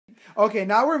Okay,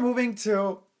 now we're moving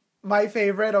to my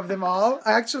favorite of them all.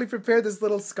 I actually prepared this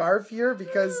little scarf here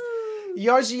because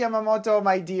Yohji Yamamoto,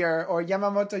 my dear, or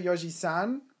Yamamoto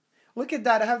Yohji-san. Look at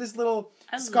that. I have this little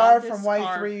scarf from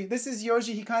Y3. This is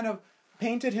Yohji. He kind of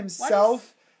painted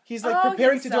himself. He's like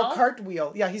preparing to do a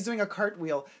cartwheel. Yeah, he's doing a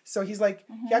cartwheel. So he's like,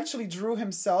 he actually drew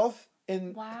himself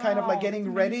in kind of like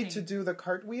getting ready to do the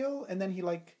cartwheel. And then he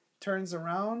like turns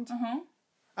around.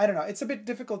 I don't know. It's a bit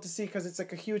difficult to see because it's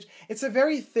like it's a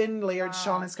very thin layered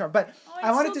shawl and scarf. But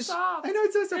I wanted to, I know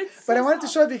it's so soft. But I wanted to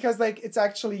show it because like it's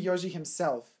actually Yohji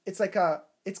himself. It's like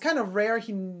it's kind of rare.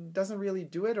 He doesn't really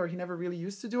do it, or he never really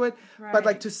used to do it. Right. But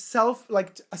like a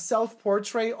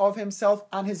self-portrait of himself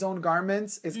on his own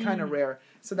garments is kind of rare.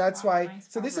 So that's why. Nice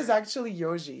so this is actually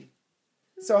Yohji.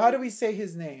 So how do we say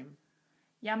his name?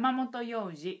 Yamamoto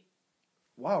Yohji.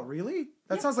 Wow, really?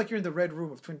 That sounds like you're in the Red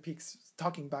Room of Twin Peaks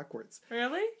talking backwards.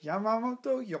 Really?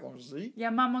 Yamamoto Yohji.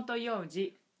 Yamamoto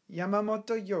Yohji.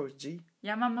 Yamamoto Yohji.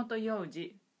 Yamamoto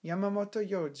Yohji. Yamamoto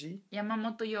Yohji.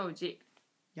 Yamamoto Yohji.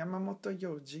 Yamamoto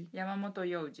Yohji. Yamamoto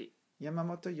Yohji.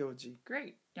 Yamamoto Yohji.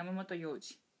 Great. Yamamoto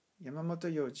Yohji. Yamamoto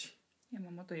Yohji.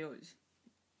 Yamamoto Yohji.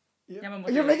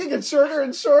 You're making it shorter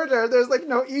and shorter. There's like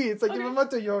no E. It's like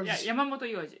Yamamoto Yohji. Yeah, Yamamoto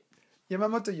Yohji.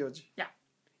 Yamamoto Yohji. Yeah.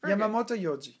 Yamamoto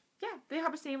Yohji. Yeah, they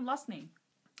have the same last name.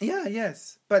 Yeah,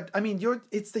 yes. But I mean,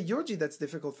 it's the Yohji that's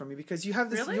difficult for me because you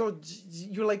have this Yohji.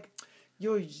 You're like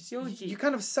Yohji. You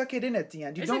kind of suck it in at the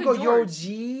end. You don't go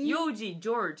Yohji. Yohji,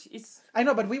 George. I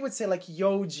know, but we would say like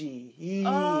Yohji.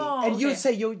 And you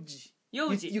say Yohji.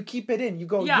 Yohji. You keep it in. You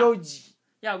go Yohji.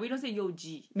 Yeah, we don't say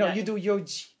Yohji. No, you do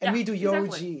Yohji. And we do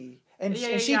Yohji. And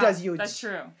she does Yohji. That's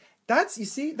true. That's, you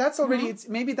see, that's already, it's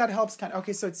maybe that helps kind of.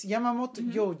 Okay, so it's Yamamoto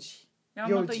Yohji.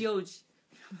 Yamamoto Yohji.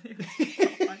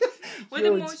 With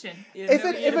Yohji. Emotion. If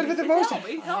it with emotion.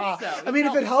 It helps though. I mean,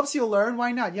 if it helps you learn,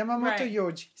 why not? Yamamoto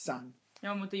Yohji-san.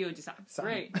 Yamamoto Yohji-san.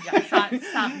 Great. Yeah,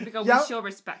 san, because we show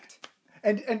respect.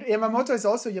 And Yamamoto is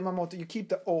also Yamamoto. You keep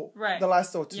the O, the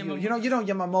last O to you. You don't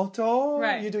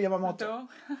Yamamoto. You do Yamamoto.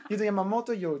 You do Yamamoto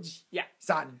Yohji. Yeah.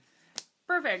 San.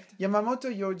 Perfect. Yamamoto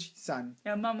Yohji-san.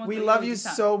 Yamamoto We love you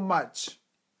Yohji-san. so much.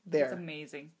 There. That's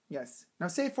amazing. Yes. Now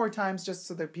say it 4 times just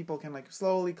so that people can like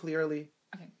slowly, clearly.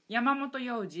 Okay. Yamamoto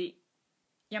Yohji.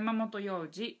 Yamamoto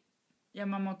Yohji.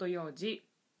 Yamamoto Yohji.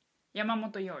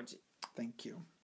 Yamamoto Yohji. Thank you.